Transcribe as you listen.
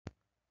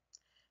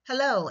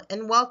Hello,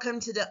 and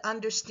welcome to the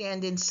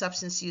Understanding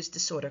Substance Use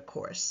Disorder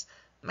course.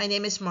 My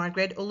name is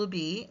Margaret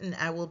Olubi, and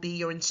I will be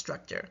your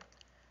instructor.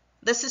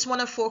 This is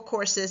one of 4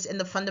 courses in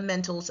the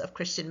Fundamentals of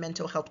Christian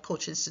Mental Health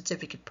Coaching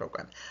Certificate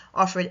Program,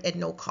 offered at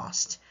no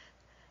cost.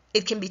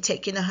 It can be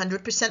taken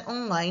 100%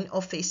 online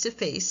or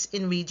face-to-face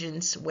in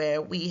regions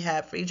where we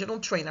have regional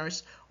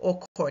trainers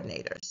or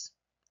coordinators.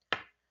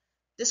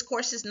 This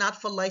course is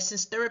not for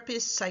licensed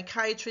therapists,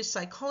 psychiatrists,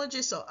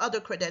 psychologists, or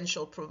other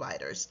credentialed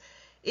providers.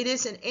 It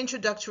is an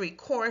introductory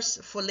course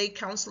for lay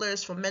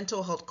counselors, for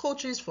mental health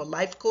coaches, for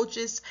life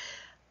coaches,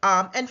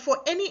 and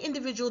for any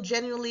individual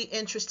genuinely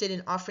interested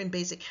in offering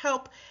basic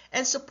help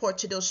and support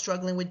to those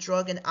struggling with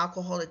drug and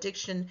alcohol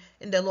addiction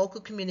in their local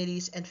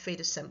communities and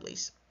faith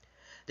assemblies.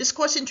 This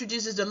course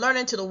introduces the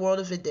learner to the world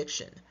of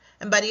addiction,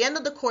 and by the end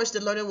of the course, the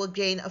learner will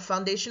gain a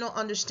foundational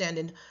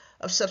understanding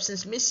of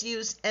substance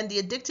misuse and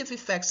the addictive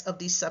effects of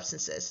these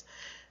substances.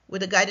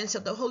 With the guidance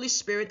of the Holy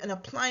Spirit and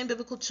applying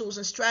biblical tools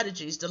and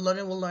strategies, the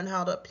learner will learn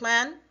how to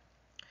plan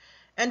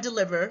and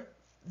deliver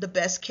the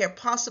best care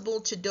possible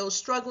to those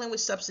struggling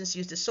with substance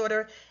use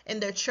disorder in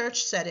their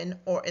church setting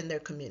or in their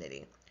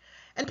community.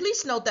 And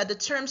please note that the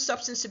terms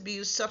substance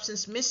abuse,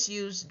 substance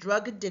misuse,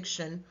 drug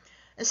addiction,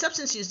 and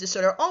substance use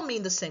disorder all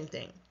mean the same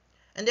thing.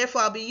 And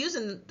therefore, I'll be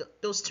using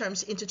those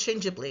terms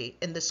interchangeably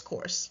in this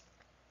course.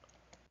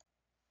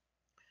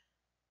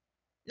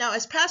 Now,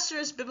 as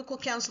pastors, biblical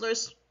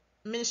counselors,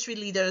 ministry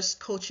leaders,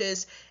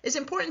 coaches, it's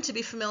important to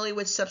be familiar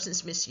with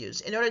substance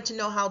misuse in order to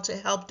know how to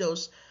help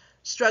those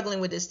struggling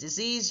with this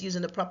disease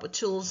using the proper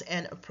tools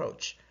and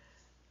approach.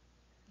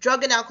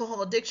 Drug and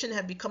alcohol addiction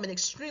have become an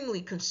extremely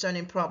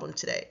concerning problem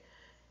today.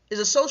 It's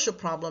a social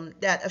problem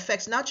that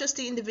affects not just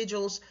the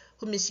individuals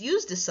who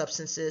misuse these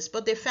substances,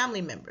 but their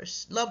family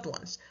members, loved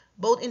ones,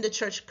 both in the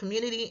church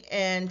community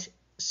and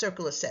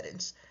circular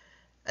settings.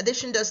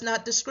 Addiction does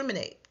not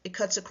discriminate. It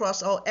cuts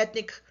across all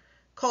ethnic,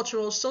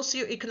 cultural,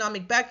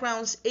 socioeconomic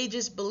backgrounds,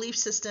 ages, belief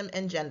system,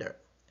 and gender.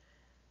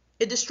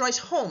 It destroys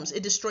homes,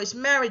 it destroys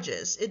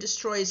marriages, it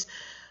destroys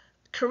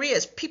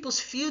careers, people's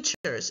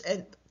futures,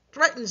 and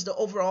threatens the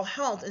overall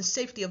health and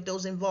safety of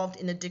those involved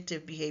in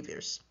addictive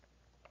behaviors.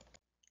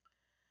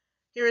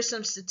 Here are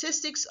some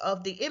statistics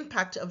of the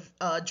impact of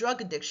drug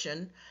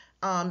addiction,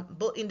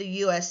 both in the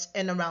U.S.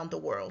 and around the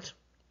world.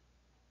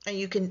 And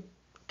you can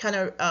kind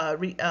of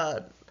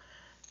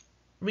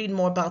read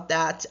more about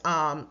that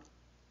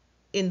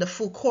in the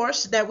full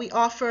course that we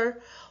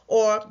offer,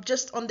 or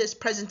just on this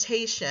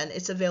presentation.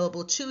 It's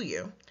available to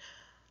you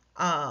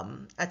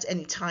at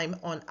any time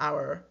on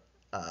our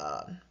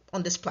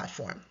on this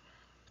platform.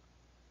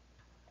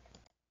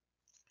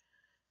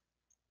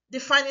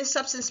 Defining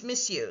substance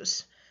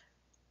misuse.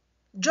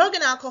 Drug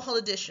and alcohol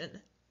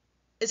addiction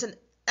is an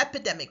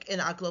epidemic in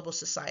our global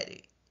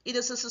society. It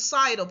is a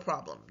societal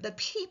problem that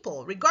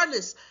people,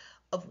 regardless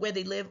of where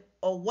they live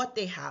or what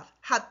they have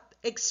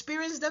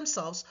experienced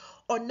themselves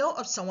or know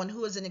of someone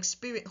who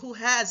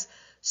has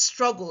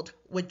struggled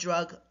with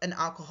drug and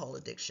alcohol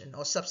addiction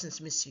or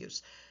substance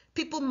misuse.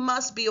 People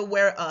must be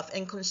aware of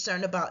and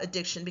concerned about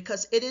addiction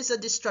because it is a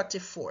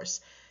destructive force,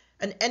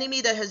 an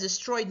enemy that has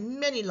destroyed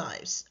many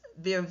lives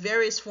via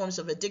various forms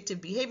of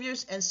addictive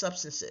behaviors and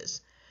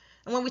substances.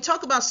 And when we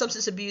talk about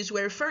substance abuse,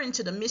 we're referring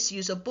to the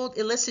misuse of both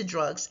illicit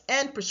drugs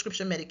and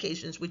prescription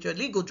medications, which are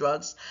legal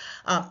drugs.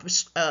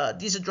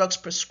 These are drugs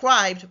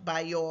prescribed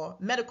by your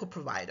medical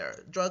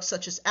provider, drugs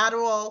such as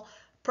Adderall,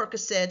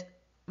 Percocet,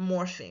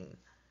 morphine.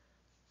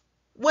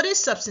 What is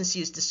substance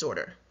use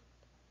disorder?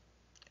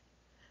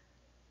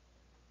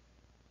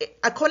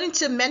 According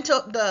to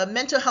the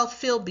mental health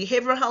field,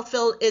 behavioral health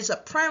field is a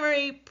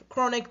primary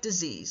chronic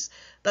disease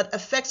that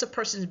affects a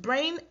person's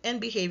brain and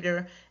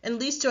behavior and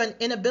leads to an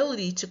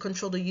inability to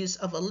control the use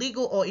of a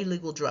legal or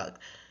illegal drug.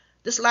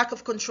 This lack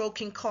of control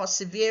can cause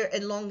severe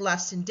and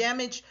long-lasting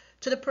damage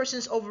to the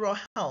person's overall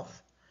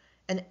health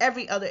and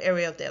every other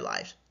area of their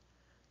life.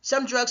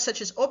 Some drugs,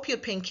 such as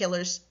opioid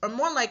painkillers, are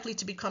more likely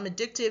to become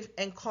addictive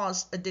and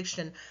cause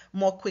addiction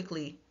more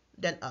quickly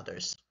than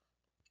others.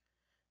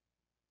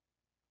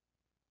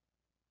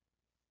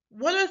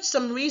 What are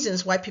some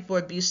reasons why people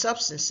abuse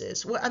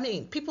substances? Well,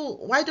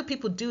 why do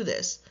people do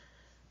this?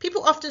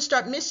 People often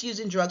start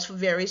misusing drugs for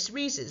various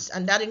reasons,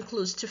 and that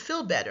includes to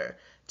feel better,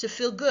 to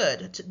feel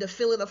good, the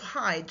feeling of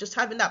high, just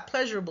having that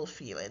pleasurable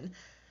feeling,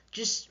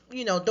 just,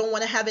 don't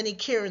want to have any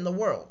care in the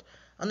world.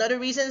 Another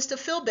reason is to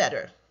feel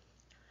better,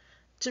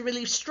 to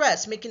relieve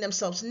stress, making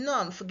themselves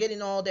numb,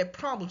 forgetting all their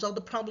problems, all the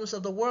problems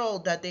of the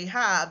world that they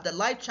have, the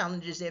life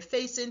challenges they're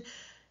facing.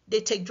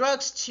 They take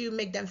drugs to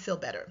make them feel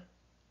better,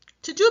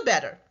 to do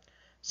better.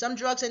 Some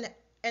drugs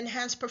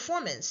enhance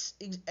performance.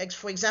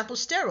 For example,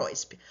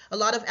 steroids. A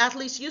lot of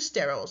athletes use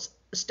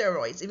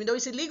steroids, even though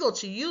it's illegal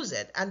to use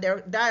it, and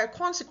there are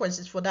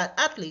consequences for that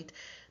athlete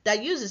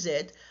that uses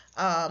it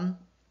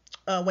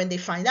when they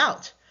find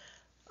out.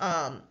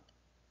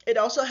 It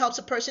also helps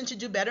a person to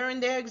do better in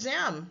their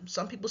exam.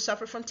 Some people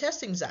suffer from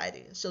test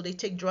anxiety, so they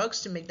take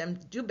drugs to make them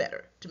do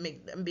better, to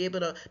make them be able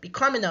to be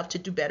calm enough to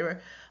do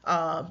better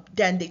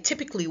than they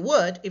typically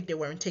would if they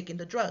weren't taking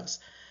the drugs.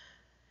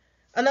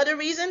 Another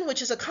reason,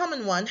 which is a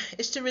common one,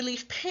 is to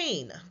relieve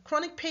pain.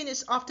 Chronic pain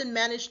is often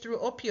managed through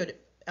opioid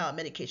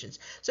medications.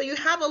 So you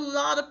have a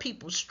lot of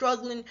people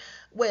struggling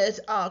with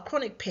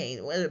chronic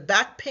pain, whether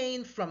back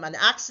pain from an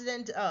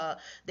accident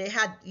they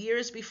had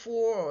years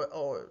before,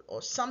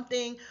 or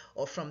something,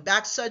 or from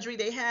back surgery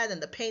they had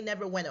and the pain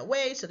never went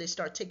away, so they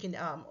start taking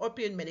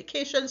opioid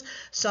medications.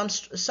 Some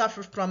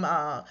suffer from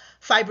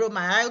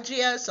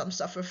fibromyalgia, some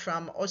suffer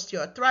from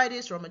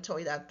osteoarthritis,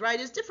 rheumatoid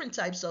arthritis, different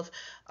types of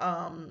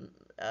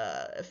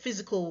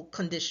physical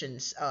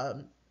conditions,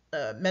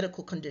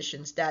 medical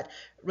conditions that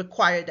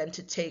require them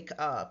to take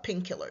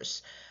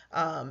painkillers.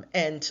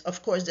 And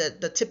of course,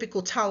 the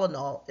typical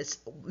Tylenol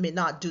may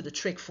not do the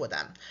trick for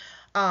them.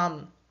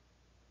 And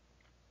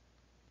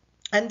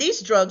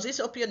these drugs, these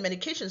opioid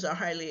medications, are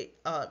highly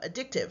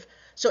addictive.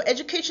 So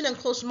education and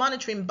close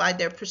monitoring by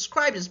their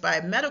prescribers, by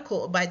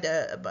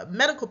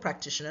medical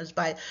practitioners,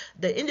 by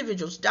the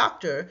individual's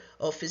doctor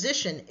or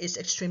physician is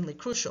extremely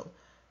crucial.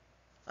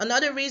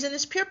 Another reason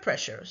is peer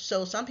pressure.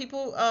 So some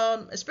people,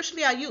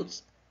 especially our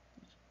youths,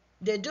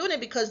 they're doing it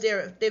because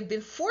they've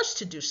been forced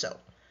to do so.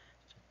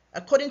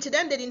 According to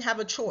them, they didn't have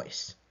a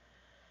choice,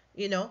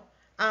 you know.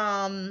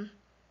 And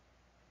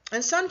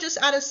some just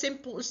out of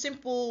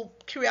simple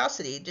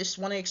curiosity, just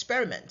want to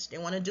experiment. They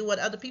want to do what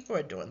other people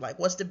are doing. Like,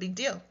 what's the big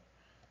deal?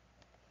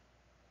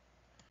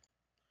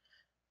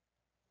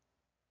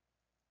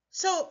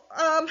 So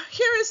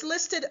here is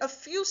listed a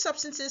few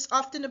substances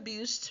often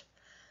abused.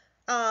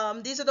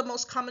 These are the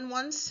most common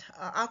ones.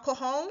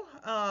 Alcohol,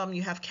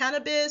 you have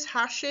cannabis,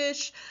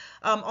 hashish,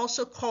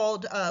 also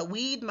called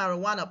weed,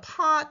 marijuana,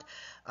 pot.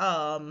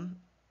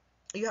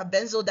 You have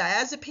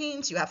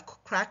benzodiazepines, you have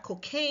crack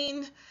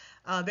cocaine,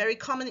 very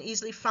common,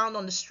 easily found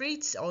on the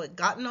streets or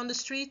gotten on the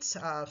streets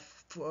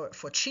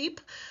for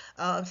cheap.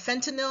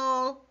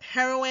 Fentanyl,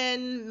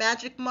 heroin,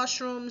 magic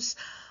mushrooms,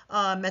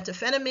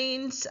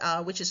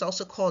 methamphetamines, which is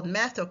also called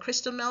meth or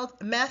crystal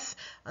meth,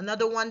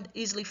 another one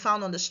easily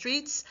found on the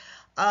streets.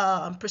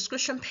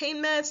 Prescription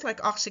pain meds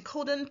like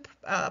oxycodone,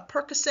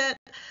 Percocet.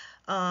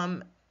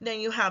 Then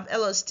you have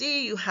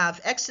LSD, you have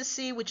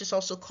ecstasy, which is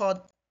also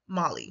called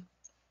Molly.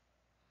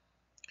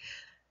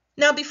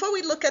 Now, before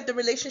we look at the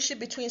relationship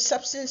between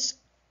substance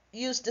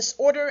use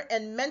disorder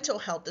and mental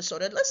health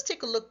disorder, let's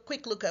take a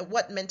quick look at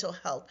what mental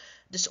health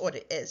disorder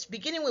is,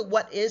 beginning with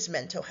what is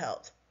mental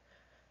health.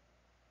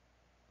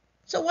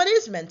 So what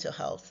is mental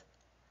health?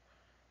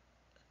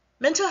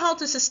 Mental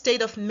health is a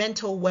state of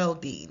mental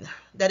well-being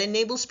that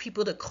enables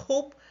people to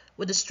cope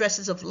with the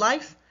stresses of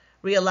life,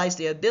 realize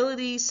their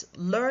abilities,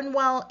 learn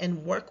well,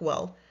 and work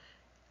well,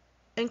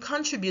 and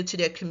contribute to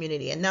their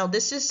community. And now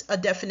this is a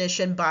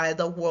definition by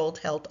the World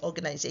Health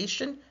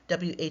Organization,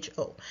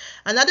 WHO.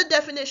 Another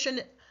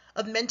definition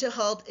of mental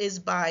health is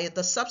by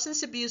the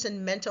Substance Abuse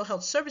and Mental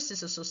Health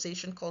Services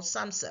Association, called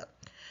SAMHSA.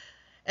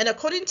 And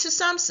according to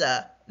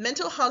SAMHSA,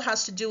 mental health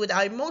has to do with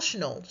our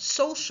emotional,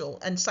 social,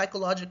 and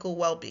psychological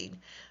well-being,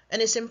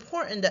 and it's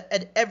important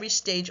at every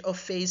stage or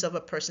phase of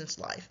a person's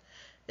life.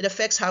 It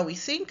affects how we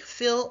think,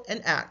 feel,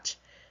 and act,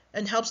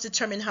 and helps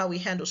determine how we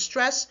handle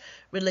stress,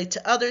 relate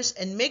to others,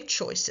 and make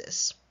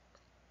choices.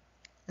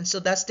 And so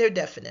that's their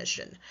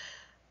definition.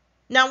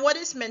 Now, what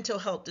is mental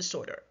health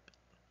disorder?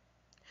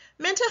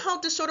 Mental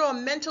health disorder, or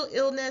mental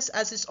illness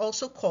as it's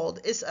also called,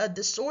 is a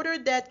disorder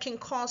that can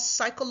cause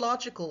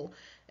psychological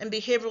and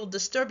behavioral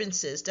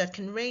disturbances that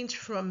can range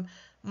from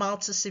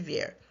mild to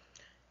severe.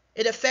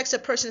 It affects a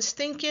person's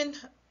thinking,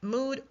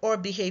 mood, or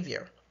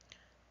behavior.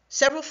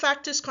 Several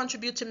factors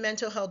contribute to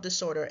mental health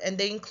disorder, and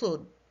they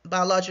include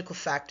biological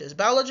factors.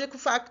 Biological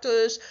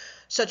factors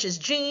such as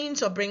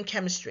genes or brain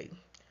chemistry.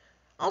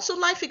 Also,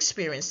 life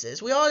experiences.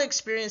 We all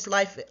experience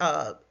life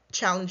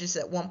challenges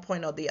at one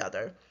point or the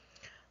other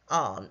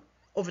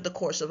over the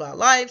course of our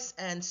lives.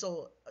 And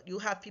so you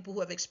have people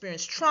who have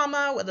experienced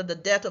trauma, whether the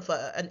death of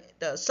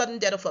the sudden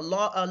death of a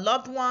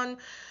loved one,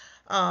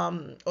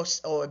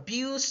 or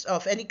abuse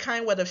of any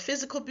kind, whether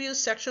physical abuse,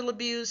 sexual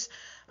abuse.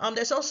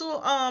 There's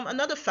also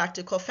another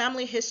factor called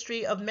family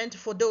history of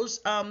for those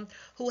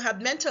who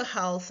have mental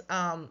health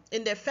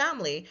in their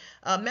family,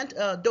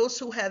 those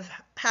who have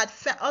had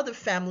other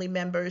family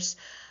members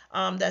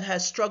that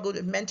has struggled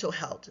with mental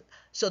health.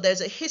 So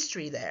there's a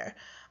history there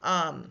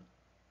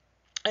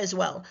as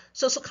well.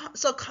 So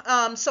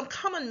some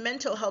common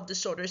mental health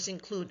disorders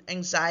include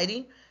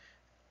anxiety,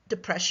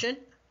 depression,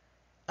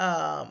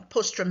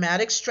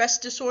 post-traumatic stress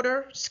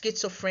disorder,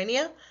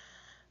 schizophrenia,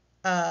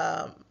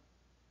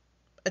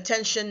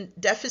 attention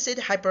deficit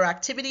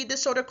hyperactivity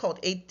disorder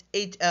called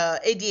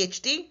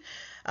ADHD.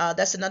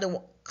 That's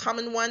another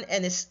common one,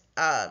 and is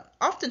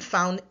often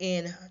found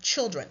in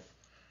children.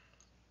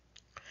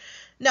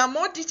 Now,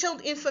 more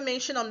detailed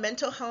information on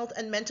mental health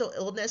and mental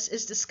illness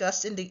is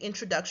discussed in the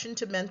Introduction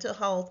to Mental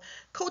Health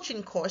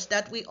coaching course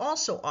that we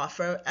also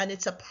offer, and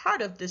it's a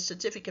part of this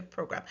certificate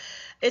program.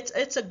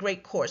 It's a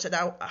great course, and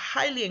I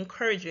highly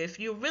encourage you, if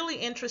you're really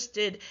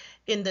interested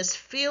in this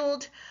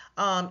field,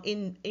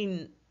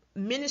 in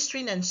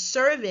ministering and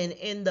serving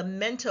in the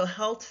mental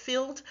health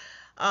field,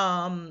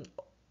 I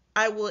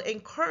will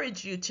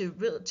encourage you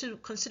to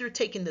consider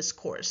taking this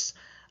course.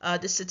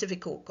 the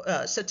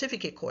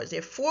certificate course. There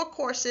are 4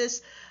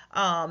 courses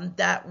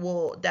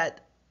that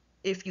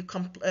if you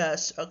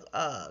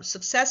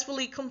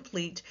successfully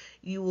complete,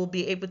 you will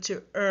be able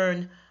to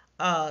earn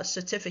a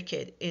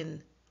certificate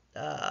in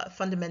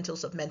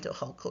fundamentals of mental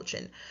health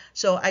coaching.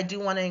 So I do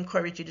want to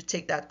encourage you to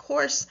take that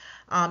course,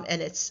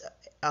 and it's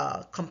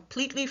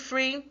completely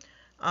free.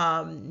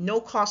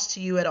 No cost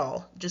to you at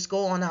all. Just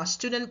go on our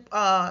student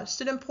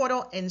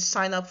portal and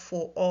sign up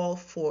for all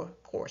 4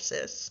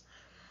 courses.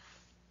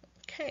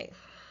 Okay.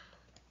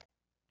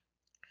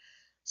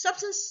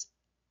 Substance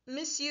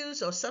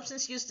misuse or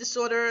substance use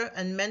disorder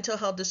and mental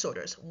health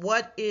disorders.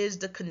 What is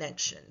the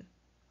connection?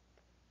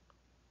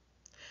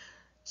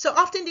 So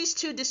often these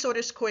two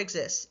disorders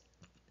coexist.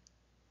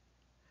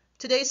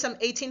 Today, some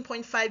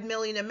 18.5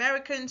 million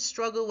Americans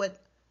struggle with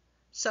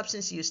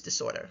substance use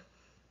disorder.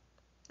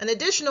 An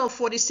additional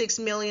 46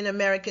 million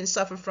Americans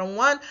suffer from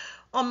one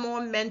or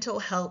more mental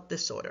health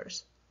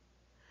disorders.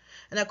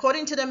 And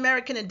according to the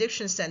American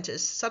Addiction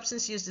Centers,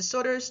 substance use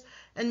disorders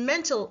and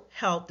mental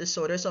health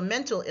disorders or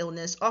mental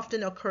illness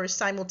often occur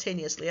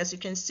simultaneously, as you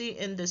can see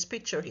in this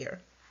picture here.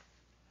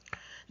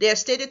 They are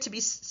stated to be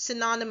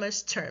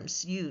synonymous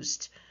terms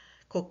used.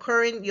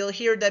 Co-occurring, you'll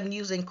hear them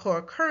using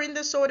co-occurring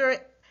disorder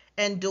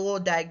and dual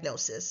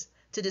diagnosis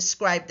to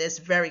describe this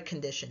very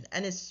condition,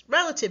 and it's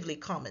relatively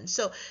common.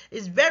 So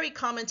it's very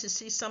common to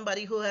see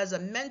somebody who has a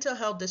mental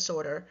health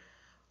disorder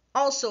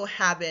also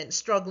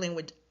struggling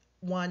with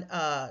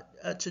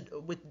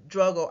with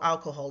drug or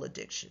alcohol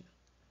addiction.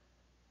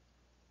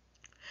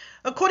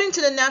 According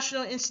to the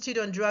National Institute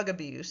on Drug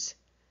Abuse,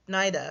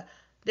 NIDA,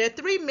 there are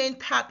 3 main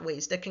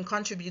pathways that can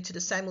contribute to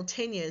the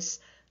simultaneous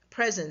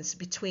presence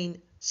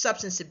between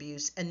substance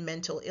abuse and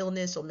mental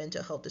illness or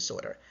mental health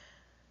disorder.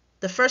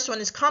 The first one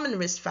is common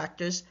risk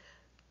factors,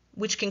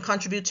 which can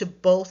contribute to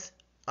both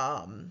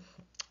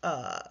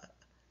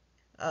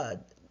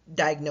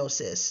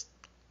diagnosis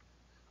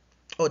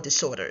or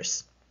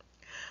disorders.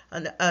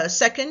 And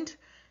second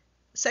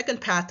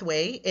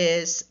pathway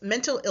is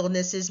mental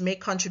illnesses may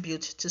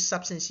contribute to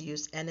substance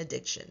use and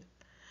addiction.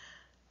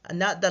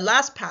 And the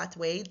last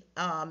pathway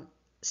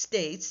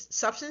states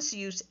substance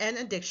use and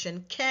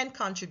addiction can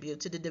contribute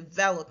to the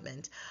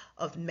development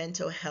of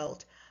mental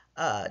health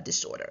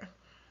disorder.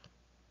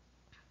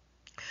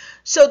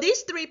 So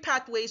these 3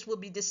 pathways will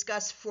be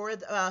discussed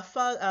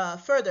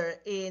further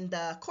in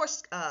the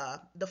course,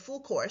 the full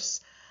course.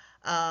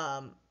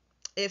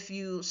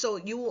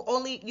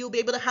 You'll be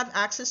able to have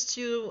access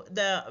to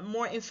the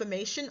more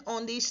information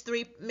on these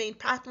 3 main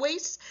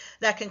pathways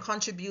that can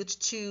contribute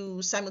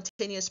to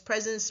simultaneous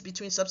presence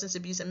between substance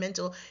abuse and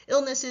mental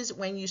illnesses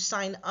when you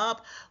sign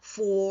up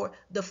for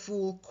the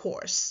full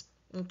course.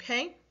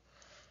 Okay.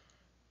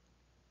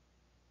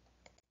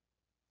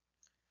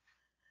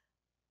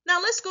 Now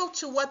let's go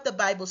to what the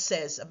Bible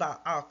says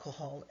about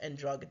alcohol and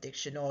drug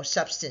addiction or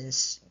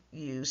substance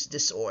use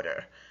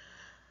disorder.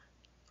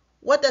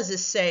 What does it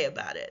say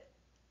about it?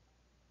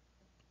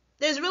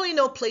 There's really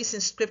no place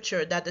in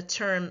Scripture that the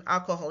term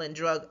alcohol and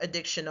drug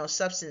addiction or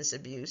substance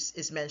abuse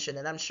is mentioned,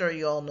 and I'm sure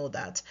you all know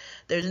that.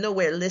 There's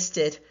nowhere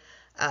listed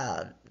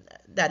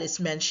that is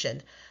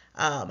mentioned.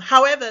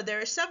 However, there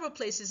are several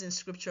places in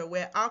Scripture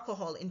where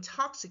alcohol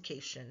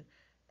intoxication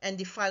and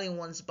defiling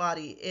one's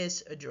body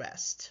is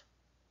addressed.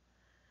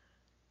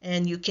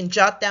 And you can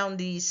jot down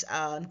these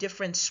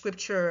different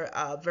Scripture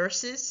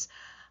verses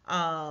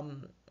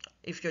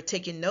if you're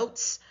taking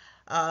notes.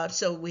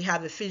 So we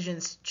have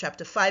Ephesians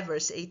chapter 5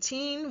 verse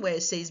 18 where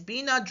it says,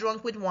 "Be not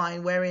drunk with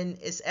wine wherein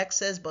is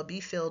excess, but be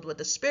filled with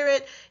the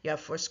Spirit." You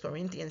have 1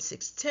 Corinthians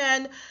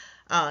 6:10.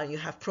 You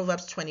have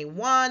Proverbs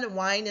 21.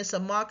 "Wine is a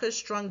mocker,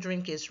 strong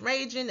drink is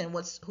raging, and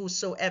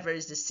whosoever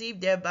is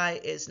deceived thereby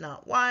is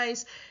not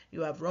wise."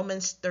 You have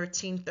Romans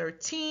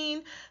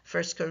 13:13,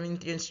 1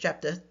 Corinthians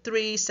chapter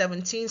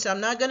 3:17. So I'm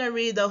not going to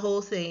read the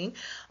whole thing.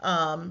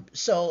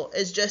 So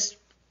it's just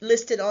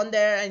listed on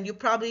there, and you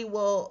probably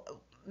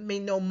may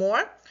know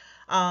more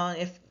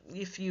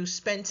if you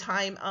spend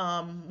time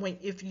when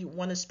you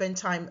spend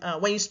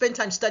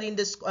time studying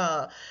this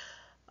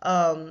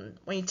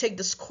when you take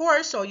this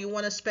course, or you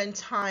want to spend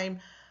time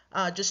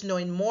just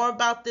knowing more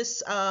about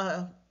this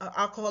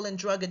alcohol and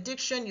drug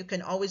addiction. You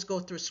can always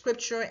go through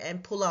Scripture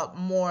and pull out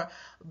more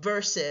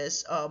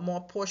verses,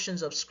 more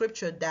portions of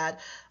Scripture that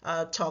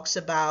talks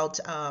about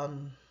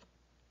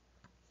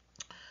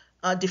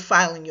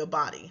defiling your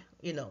body,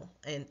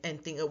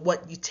 and think of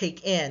what you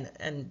take in,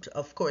 and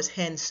of course,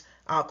 hence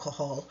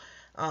alcohol,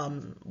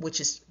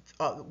 which is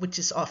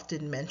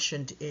often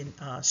mentioned in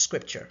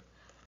Scripture.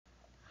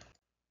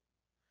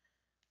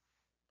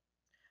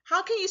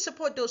 How can you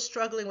support those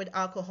struggling with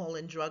alcohol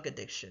and drug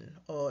addiction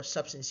or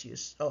substance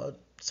use or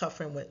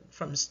suffering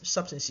from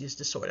substance use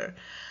disorder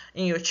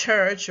in your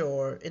church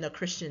or in a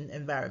Christian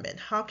environment?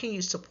 How can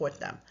you support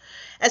them?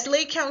 As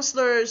lay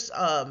counselors,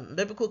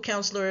 biblical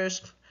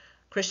counselors,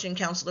 Christian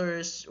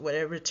counselors,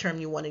 whatever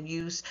term you want to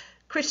use,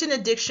 Christian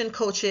addiction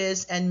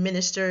coaches and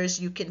ministers,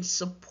 you can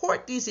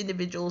support these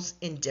individuals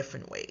in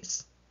different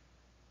ways.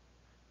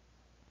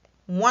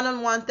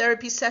 One-on-one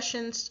therapy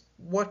sessions,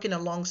 working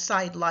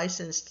alongside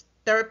licensed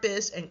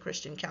therapists, and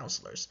Christian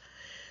counselors.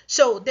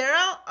 So there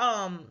are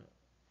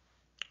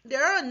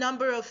a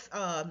number of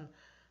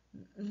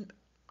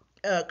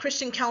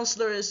Christian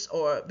counselors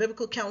or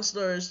biblical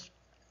counselors,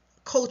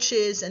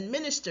 coaches, and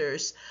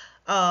ministers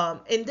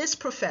in this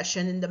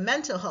profession, in the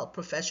mental health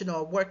profession,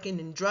 or working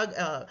in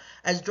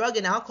as drug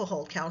and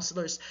alcohol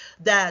counselors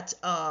that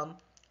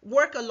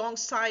work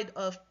alongside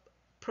of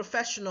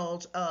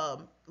professionals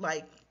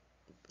like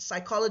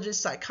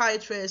psychologists,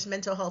 psychiatrists,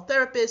 mental health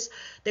therapists.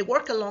 They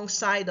work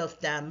alongside of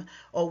them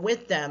or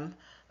with them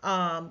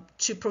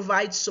to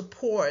provide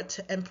support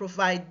and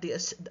provide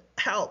this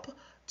help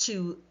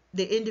to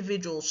the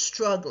individual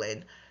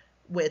struggling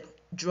with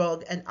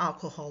drug and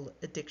alcohol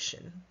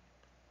addiction.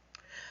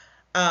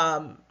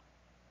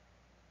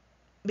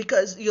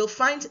 Because you'll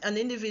find an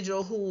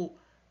individual who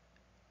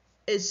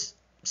is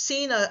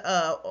seeing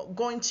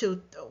going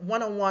to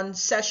one-on-one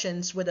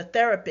sessions with a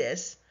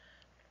therapist,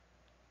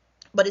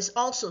 but is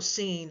also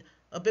seeing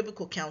a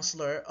biblical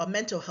counselor, a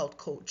mental health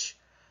coach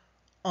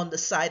on the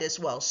side as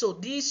well. So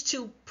these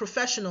two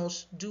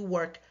professionals do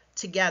work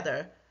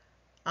together,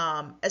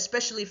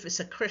 especially if it's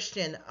a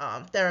Christian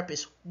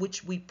therapist,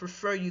 which we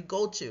prefer you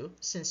go to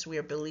since we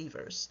are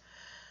believers.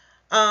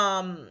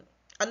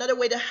 Another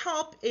way to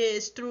help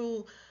is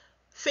through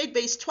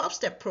faith-based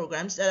 12-step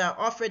programs that are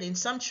offered in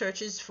some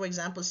churches. For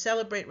example,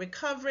 Celebrate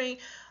Recovery.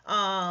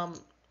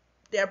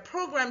 There are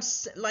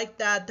programs like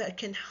that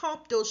can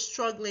help those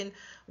struggling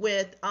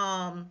with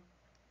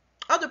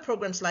other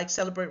programs like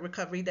Celebrate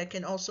Recovery that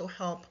can also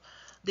help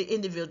the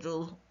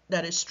individual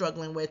that is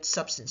struggling with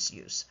substance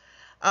use.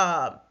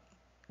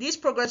 These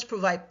programs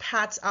provide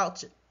paths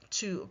out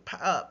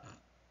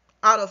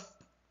of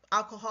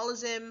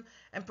alcoholism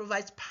and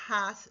provides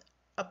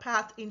a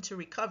path into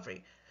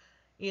recovery.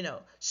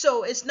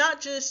 So it's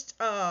not just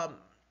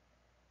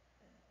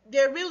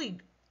they're really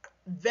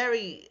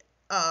very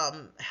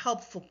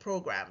helpful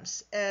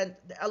programs, and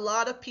a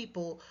lot of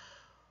people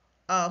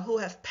who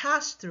have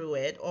passed through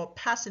it or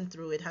passing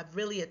through it have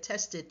really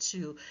attested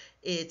to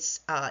its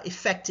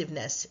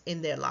effectiveness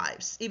in their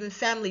lives. Even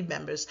family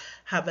members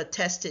have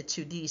attested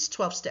to these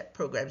 12-step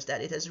programs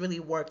that it has really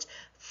worked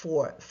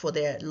for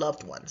their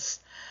loved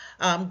ones.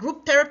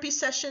 Group therapy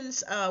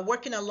sessions,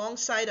 working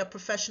alongside a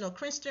professional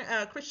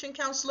Christian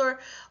counselor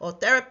or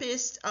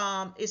therapist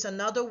is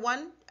another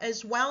one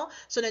as well.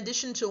 So in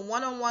addition to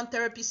one-on-one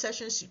therapy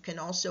sessions, you can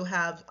also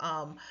have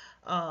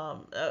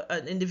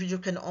an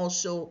individual can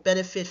also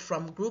benefit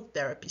from group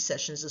therapy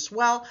sessions as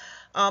well.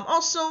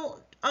 Also,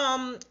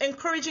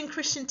 encouraging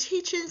Christian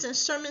teachings and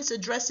sermons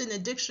addressing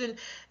addiction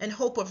and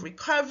hope of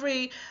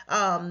recovery.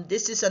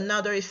 This is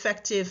another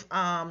effective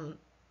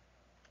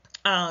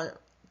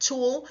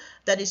tool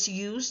that is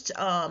used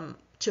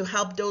to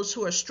help those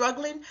who are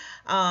struggling.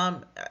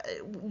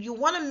 You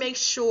want to make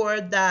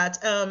sure that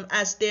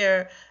as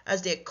their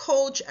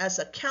coach, as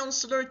a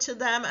counselor to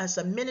them, as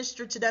a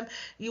minister to them,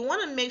 you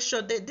want to make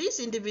sure that these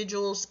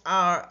individuals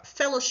are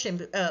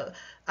fellowship,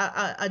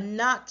 are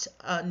not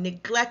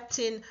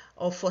neglecting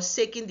or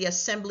forsaking the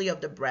assembly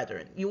of the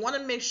brethren. You want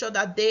to make sure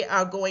that they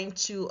are going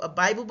to a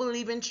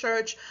Bible-believing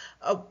church,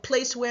 a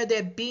place where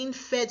they're being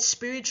fed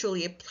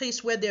spiritually, a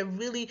place where they're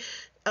really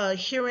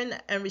hearing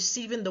and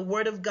receiving the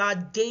word of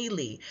God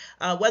daily,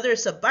 whether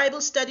it's a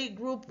Bible study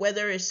group,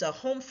 whether it's a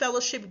home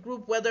fellowship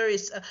group, whether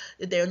it's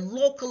their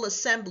local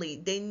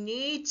assembly. They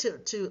need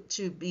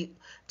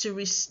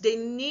they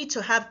need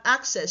to have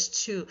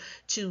access to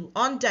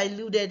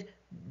undiluted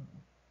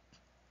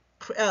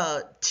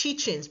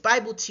teachings,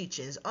 Bible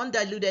teachings,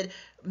 undiluted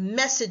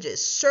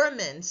messages,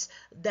 sermons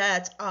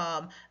that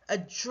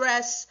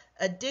address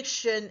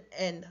addiction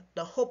and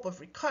the hope of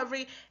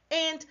recovery,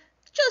 and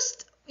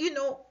just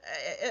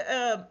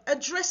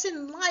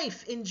addressing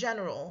life in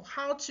general,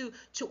 how to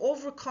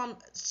overcome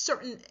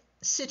certain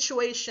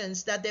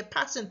situations that they're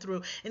passing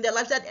through in their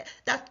lives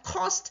that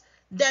cost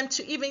them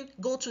to even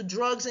go to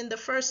drugs in the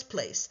first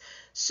place.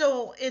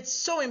 So it's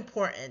so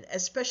important,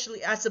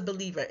 especially as a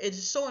believer, it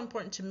is so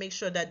important to make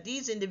sure that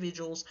these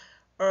individuals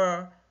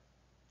are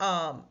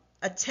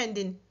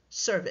attending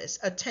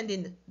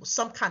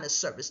some kind of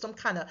service, some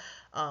kind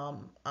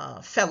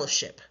of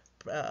fellowship,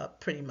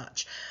 pretty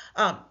much.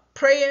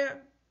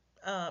 Prayer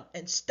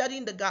and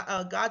studying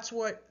God's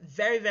word,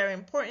 very, very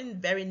important,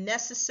 very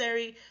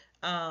necessary.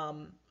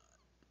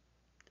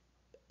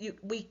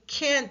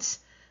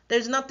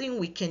 There's nothing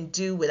we can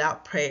do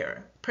without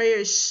prayer. Prayer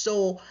is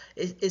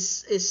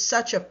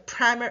such a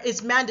primary,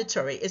 it's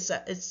mandatory.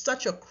 It's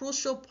such a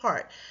crucial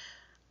part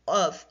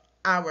of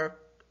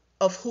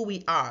who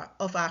we are,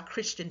 of our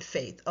Christian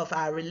faith, of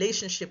our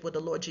relationship with the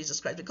Lord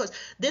Jesus Christ. Because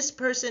this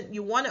person,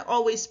 you want to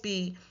always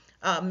be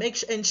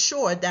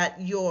ensure that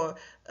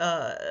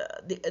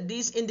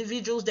these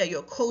individuals that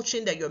you're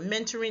coaching, that you're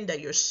mentoring, that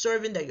you're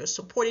serving, that you're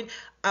supporting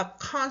are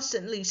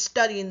constantly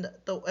studying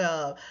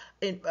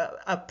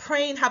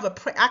praying, have an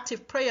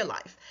active prayer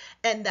life,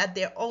 and that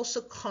they're also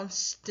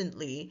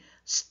constantly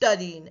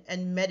studying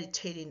and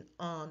meditating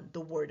on the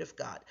Word of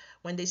God.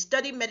 When they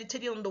study,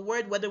 meditating on the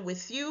Word, whether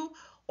with you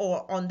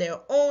or on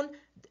their own,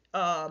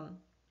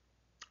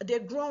 they're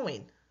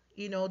growing.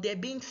 they're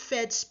being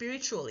fed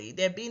spiritually.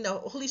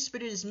 The Holy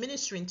Spirit is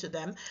ministering to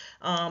them,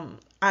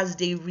 as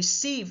they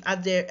receive,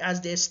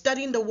 as they're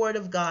studying the Word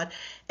of God,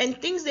 and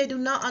things they do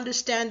not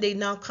understand, they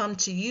now come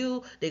to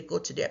you. They go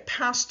to their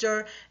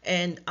pastor,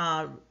 and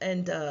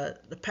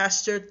the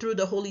pastor, through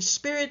the Holy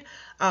Spirit,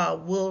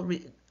 will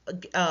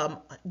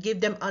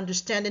give them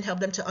understanding, help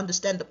them to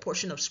understand the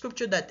portion of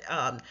scripture that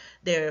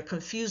they're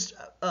confused,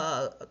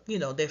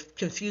 they're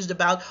confused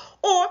about,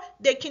 or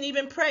they can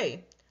even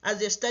pray. As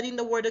they're studying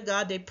the Word of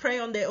God, they pray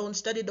on their own,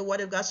 study the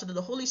Word of God, so that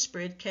the Holy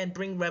Spirit can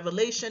bring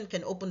revelation,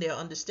 can open their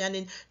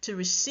understanding to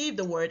receive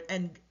the Word,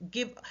 and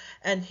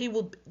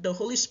the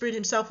Holy Spirit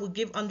Himself will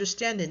give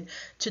understanding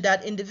to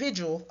that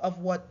individual of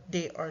what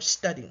they are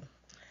studying.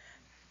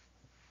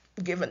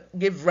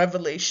 Give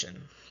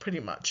revelation, pretty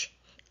much.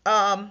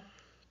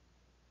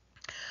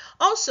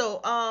 Also,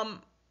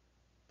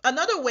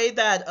 another way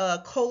that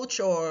a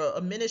coach or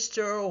a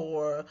minister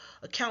or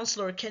a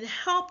counselor can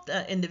help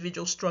the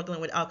individual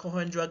struggling with alcohol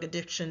and drug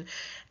addiction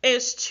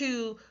is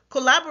to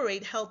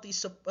collaborate healthy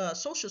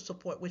social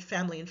support with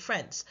family and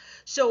friends.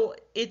 So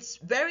it's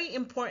very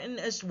important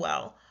as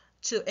well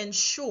to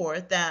ensure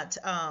that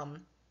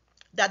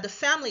that the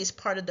family is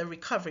part of the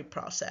recovery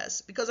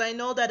process, because I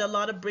know that a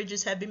lot of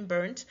bridges have been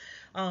burnt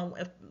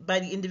by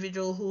the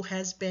individual who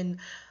has been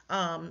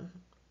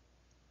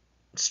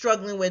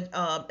struggling with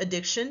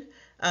addiction.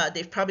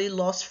 They've probably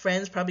lost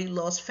friends, probably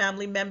lost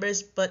family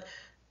members, but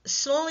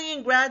slowly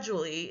and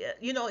gradually,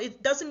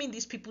 it doesn't mean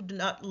these people do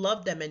not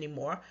love them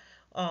anymore,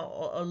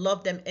 or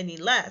love them any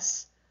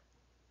less,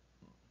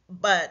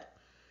 but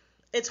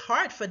it's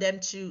hard for them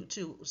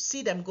to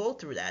see them go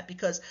through that,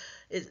 because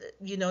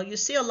you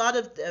see a lot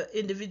of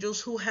individuals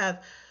who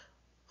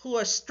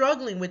are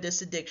struggling with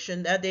this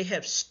addiction, that they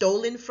have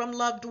stolen from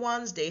loved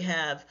ones, they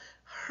have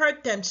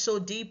hurt them so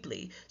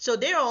deeply. So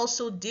they're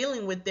also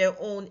dealing with their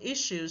own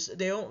issues.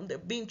 They're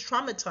being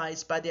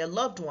traumatized by their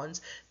loved ones.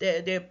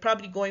 They're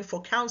probably going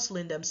for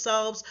counseling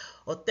themselves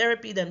or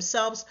therapy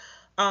themselves.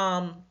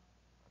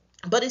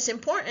 But it's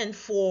important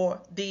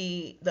for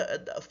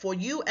for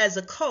you as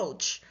a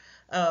coach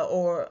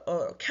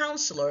or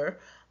counselor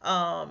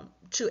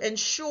to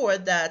ensure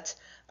that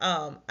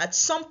at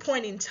some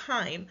point in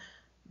time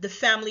the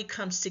family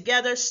comes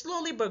together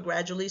slowly but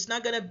gradually. It's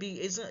not going to be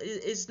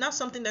it's not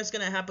something that's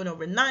going to happen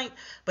overnight,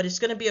 but it's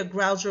going to be a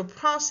gradual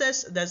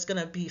process that's going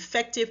to be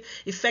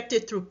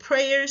effective through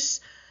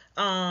prayers,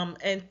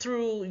 and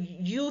through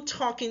you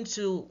talking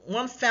to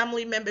one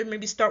family member.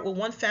 Maybe start with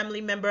one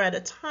family member at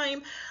a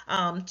time,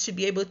 to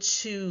be able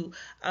to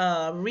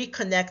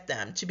reconnect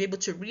them, to be able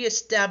to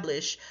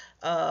reestablish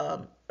a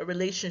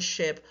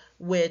relationship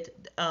with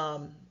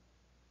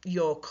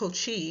your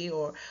coachee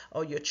or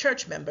your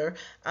church member,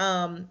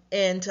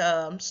 and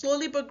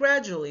slowly but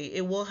gradually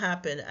it will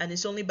happen, and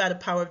it's only by the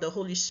power of the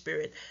Holy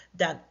Spirit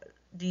that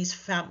these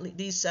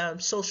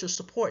social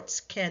supports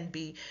can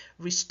be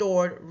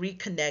restored,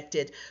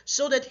 reconnected,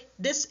 so that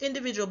this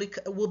individual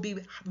will be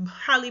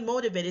highly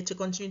motivated to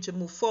continue to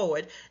move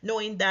forward,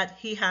 knowing that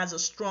he has a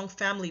strong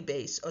family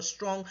base, a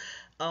strong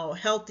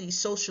healthy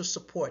social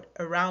support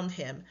around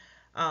him,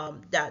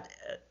 that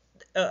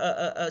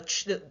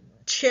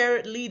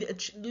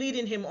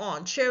leading him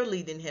on,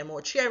 cheerleading him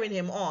or cheering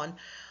him on,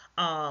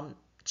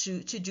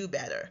 to do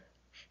better.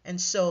 And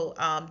so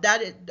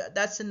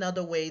that's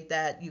another way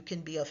that you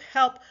can be of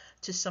help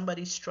to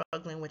somebody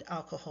struggling with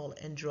alcohol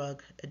and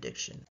drug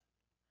addiction.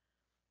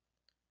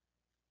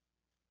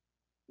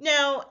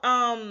 Now,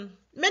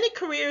 many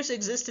careers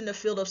exist in the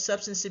field of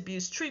substance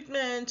abuse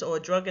treatment or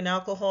drug and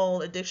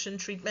alcohol addiction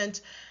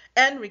treatment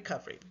and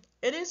recovery.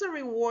 It is a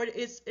reward.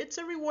 It's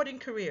a rewarding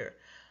career.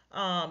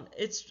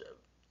 It's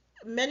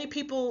Many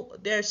people,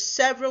 there are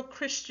several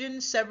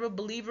Christians, several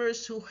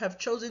believers who have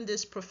chosen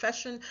this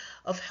profession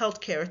of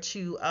healthcare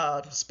to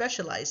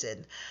specialize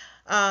in.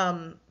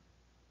 Um,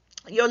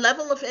 your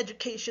level of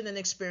education and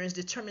experience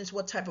determines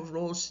what type of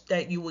roles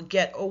that you will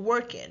get or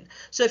work in.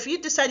 So if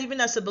you decide,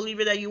 even as a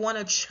believer, that you want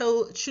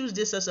to choose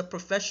this as a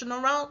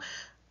professional route,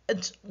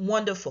 it's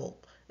wonderful.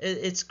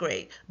 It's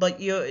great. But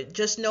you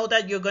just know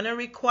that you're going to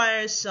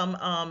require some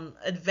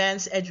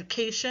advanced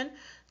education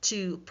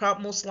to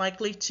most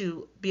likely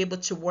to be able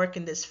to work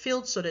in this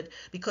field, so that,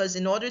 because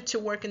in order to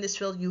work in this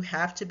field you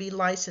have to be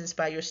licensed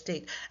by your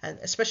state, and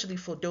especially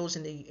for those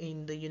in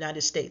the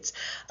United States.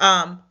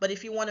 But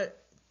if you want to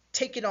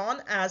take it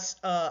on as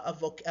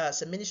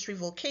as a ministry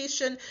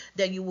vocation,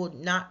 then you will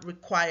not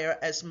require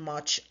as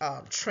much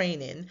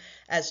training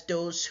as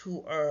those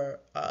who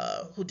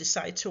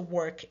decide to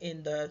work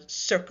in the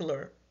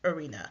circular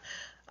arena.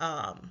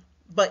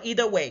 But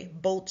either way,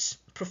 both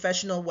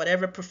professional,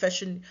 whatever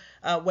profession,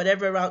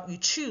 whatever route you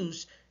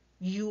choose,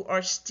 you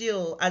are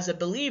still, as a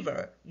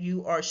believer,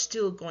 you are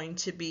still going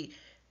to be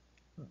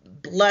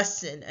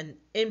blessing and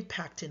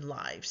impacting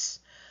lives.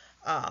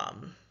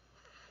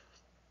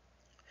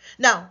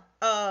 Now,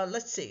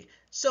 let's see.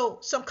 So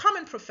some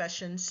common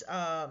professions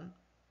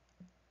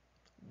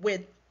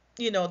with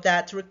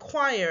that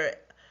require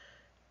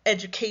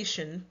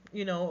education,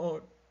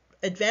 or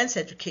advanced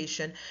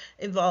education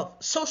involve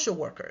social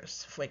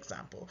workers, for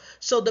example.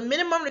 So the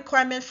minimum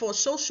requirement for a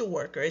social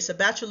worker is a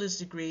bachelor's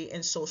degree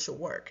in social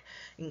work,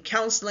 in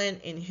counseling,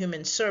 in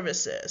human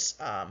services.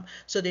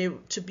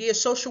 To be a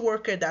social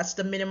worker, that's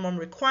the minimum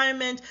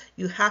requirement.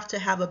 You have to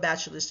have a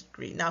bachelor's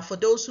degree. Now, for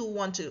those who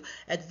want to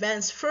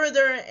advance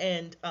further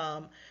and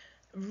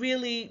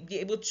really be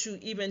able to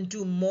even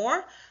do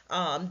more,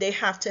 they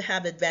have to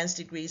have advanced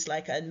degrees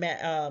like a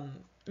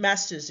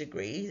master's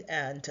degree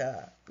and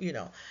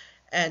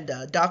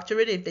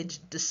doctorate if they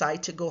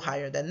decide to go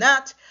higher than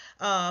that.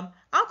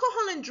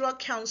 Alcohol and drug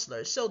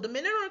counselors. So the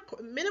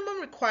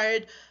minimum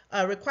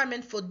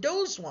requirement for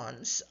those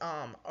ones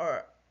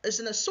is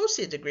an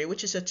associate degree,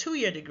 which is a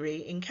 2-year degree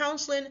in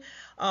counseling,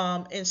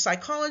 in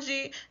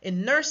psychology,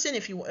 in nursing.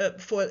 If you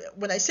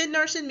when I say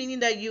nursing, meaning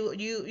that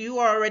you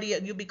are already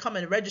you become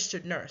a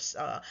registered nurse.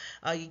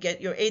 You get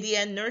your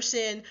ADN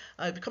nursing,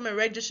 become a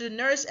registered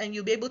nurse, and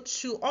you'll be able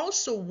to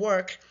also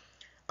work,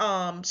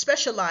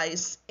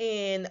 specialize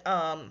in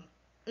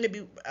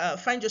maybe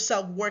find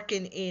yourself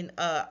working in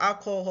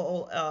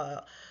alcohol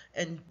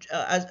and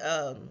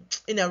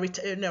in a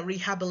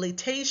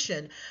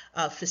rehabilitation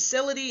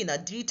facility, in a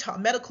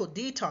medical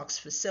detox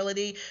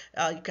facility.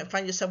 You can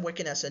find yourself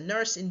working as a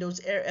nurse in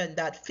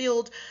that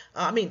field.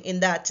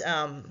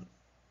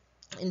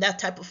 In that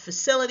type of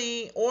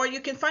facility, or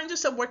you can find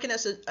yourself working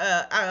as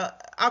a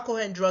alcohol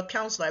and drug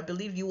counselor. I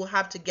believe you will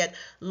have to get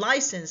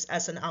licensed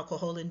as an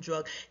alcohol and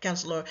drug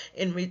counselor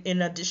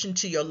in addition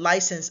to your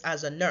license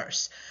as a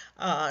nurse,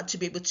 to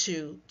be able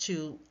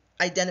to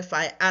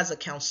identify as a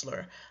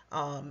counselor.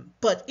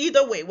 But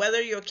either way,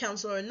 whether you're a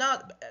counselor or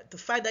not, the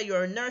fact that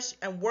you're a nurse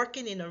and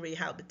working in a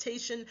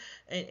rehabilitation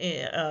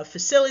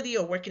facility,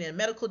 or working in a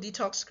medical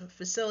detox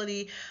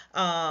facility,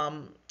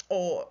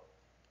 or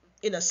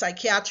in a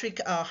psychiatric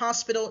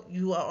hospital,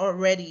 you are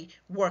already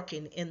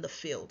working in the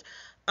field.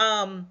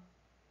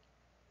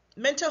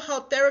 Mental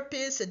health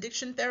therapists,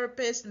 addiction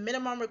therapists, the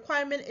minimum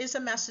requirement is a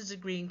master's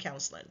degree in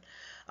counseling.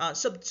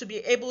 So to be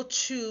able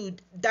to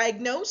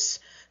diagnose,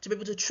 to be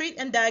able to treat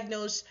and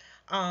diagnose,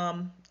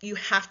 you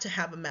have to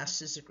have a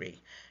master's degree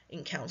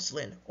in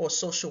counseling or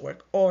social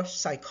work or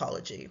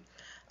psychology.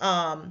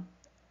 Another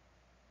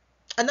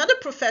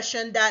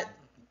profession that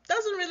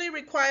doesn't really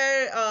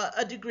require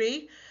a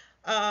degree,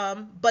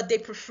 but they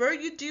prefer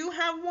you do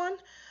have one,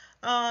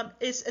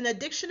 is an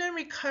addiction and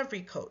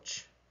recovery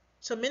coach.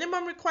 So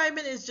minimum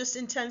requirement is just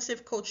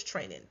intensive coach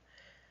training.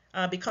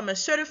 Become a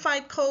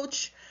certified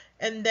coach,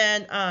 and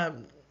then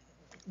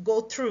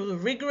go through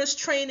rigorous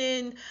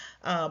training,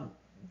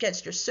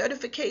 get your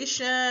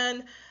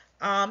certification,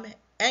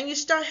 and you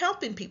start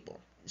helping people.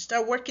 You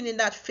start working in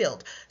that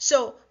field.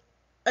 So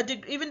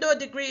even though a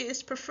degree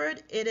is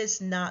preferred, it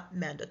is not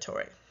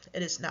mandatory.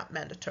 It is not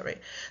mandatory.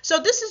 So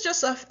this is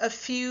just a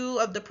few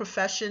of the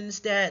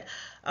professions that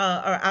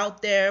are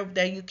out there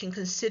that you can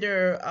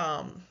consider,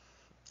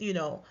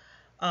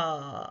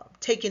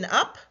 taking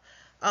up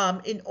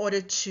in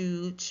order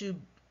to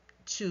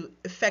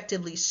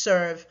effectively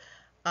serve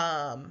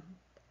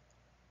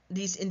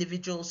these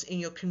individuals in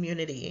your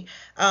community.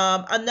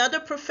 Another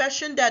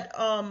profession that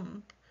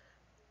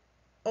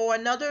or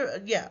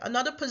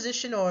another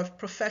position or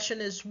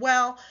profession as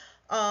well,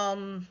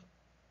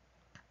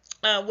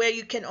 where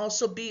you can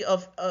also be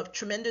of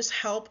tremendous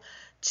help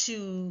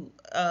to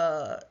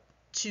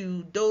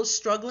those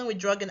struggling with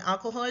drug and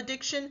alcohol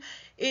addiction,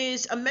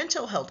 is a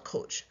mental health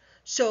coach.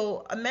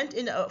 So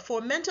for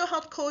a mental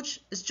health coach,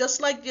 it's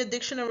just like the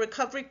addiction and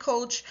recovery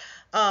coach.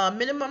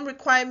 Minimum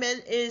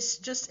requirement is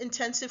just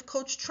intensive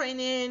coach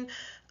training,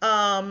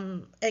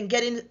 and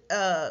getting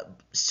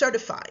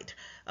certified.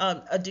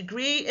 A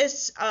degree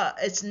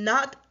it's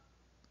not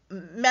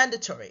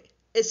mandatory.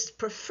 It's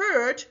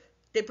preferred.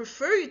 They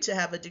prefer you to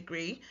have a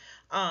degree,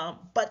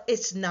 but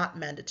it's not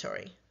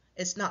mandatory.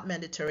 It's not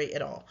mandatory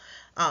at all.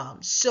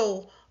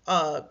 So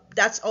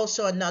that's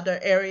also another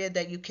area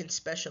that you can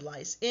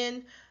specialize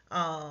in.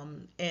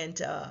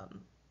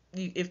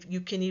 If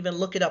you can even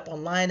look it up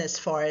online as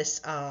far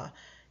as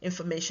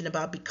information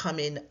about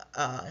becoming,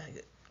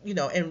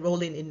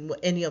 enrolling in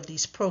any of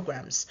these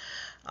programs,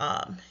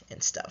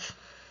 and stuff.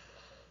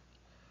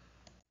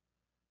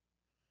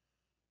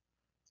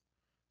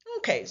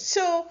 Okay,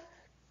 so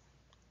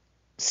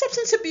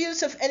substance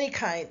abuse of any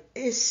kind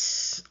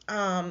is,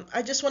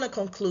 I just want to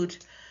conclude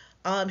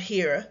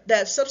here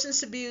that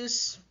substance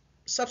abuse,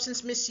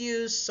 substance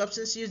misuse,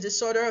 substance use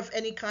disorder of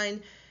any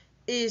kind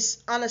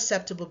is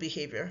unacceptable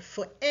behavior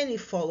for any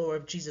follower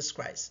of Jesus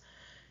Christ.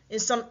 In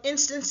some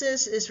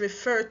instances, is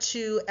referred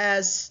to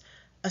as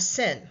a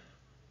sin.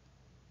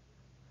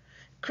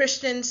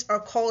 Christians are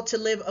called to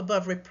live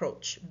above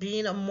reproach,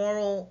 being a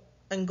moral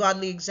and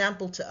godly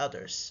example to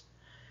others.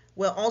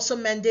 We're also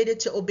mandated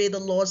to obey the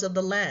laws of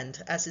the land,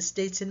 as it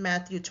states in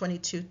Matthew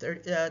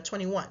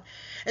 22:21.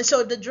 And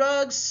so the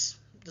drugs,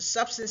 the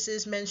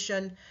substances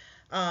mentioned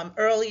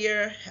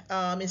earlier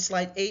in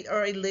slide 8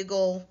 are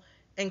illegal,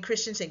 and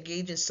Christians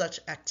engage in such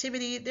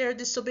activity, they're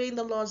disobeying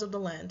the laws of the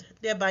land,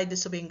 thereby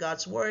disobeying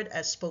God's word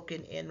as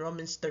spoken in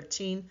Romans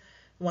 13,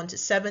 1 to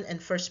 7,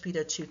 and 1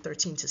 Peter 2,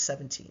 13 to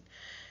 17.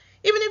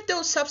 Even if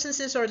those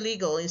substances are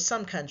legal in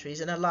some countries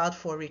and allowed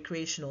for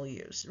recreational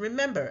use,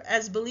 remember,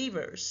 as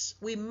believers,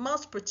 we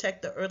must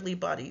protect the earthly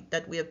body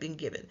that we have been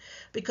given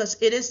because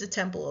it is the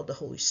temple of the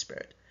Holy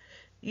Spirit.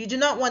 You do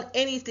not want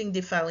anything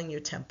defiling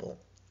your temple.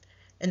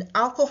 And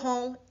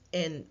alcohol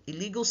and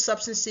illegal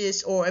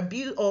substances or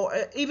abuse or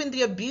even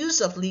the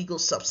abuse of legal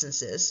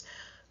substances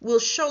will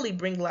surely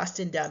bring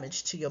lasting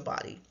damage to your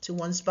body, to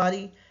one's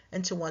body,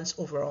 and to one's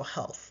overall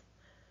health.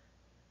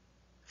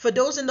 For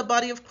those in the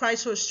body of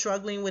Christ who are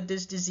struggling with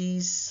this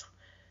disease,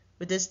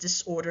 with this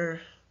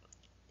disorder,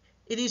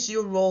 it is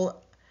your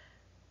role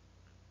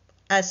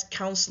as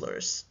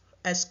counselors,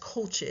 as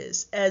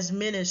coaches, as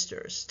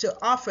ministers to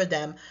offer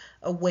them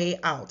a way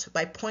out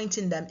by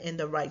pointing them in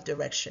the right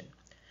direction.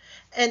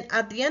 And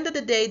at the end of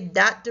the day,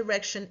 that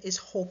direction is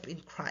hope in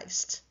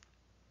Christ.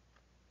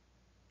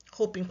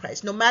 Hope in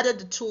Christ. No matter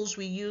the tools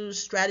we use,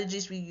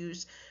 strategies we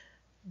use,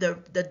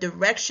 the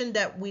direction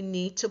that we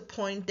need to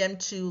point them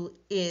to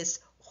is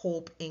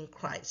hope in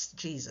Christ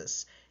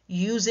Jesus,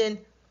 using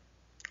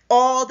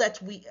all that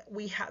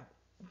we have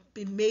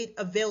been made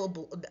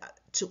available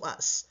to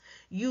us,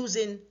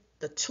 using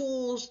the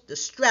tools, the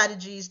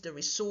strategies, the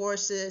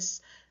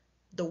resources,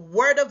 the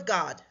Word of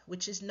God,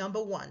 which is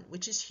number one,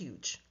 which is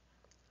huge,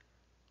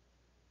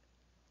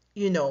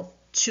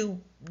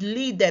 to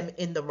lead them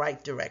in the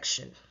right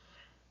direction.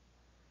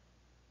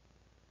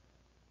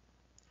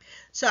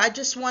 So I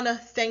just want to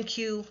thank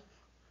you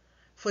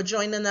for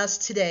joining us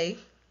today.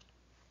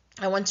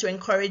 I want to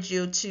encourage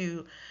you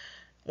to,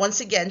 once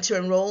again, to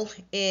enroll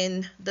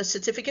in the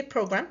certificate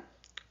program.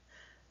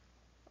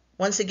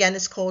 Once again,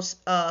 it's called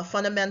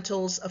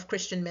Fundamentals of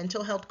Christian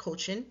Mental Health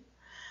Coaching.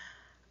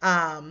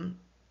 And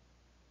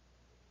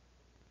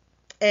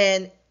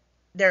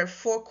there are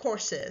 4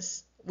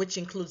 courses, which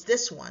includes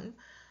this one,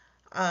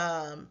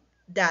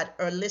 that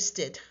are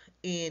listed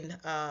in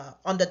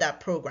under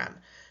that program.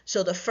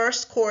 So the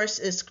first course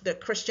is the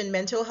Christian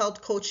Mental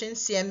Health Coaching,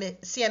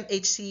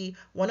 CMHC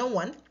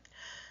 101.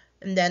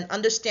 And then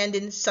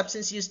Understanding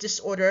Substance Use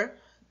Disorder,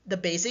 the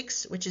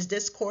Basics, which is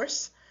this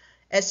course,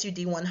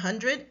 SUD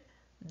 100,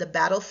 The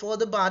Battle for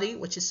the Body,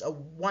 which is a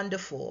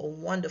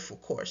wonderful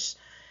course.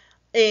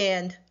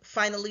 And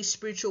finally,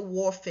 Spiritual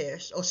Warfare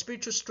or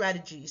Spiritual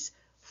Strategies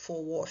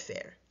for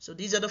Warfare. So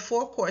these are the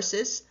 4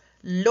 courses,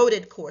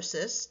 loaded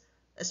courses,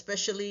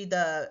 especially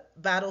the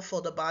Battle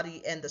for the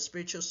Body and the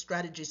Spiritual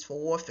Strategies for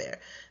Warfare.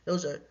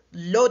 Those are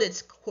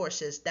loaded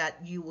courses that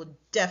you will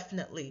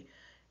definitely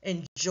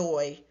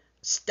enjoy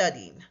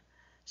studying.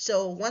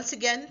 So once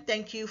again,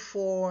 thank you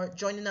for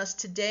joining us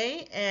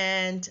today,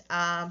 and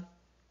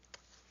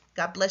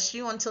God bless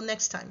you until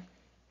next time.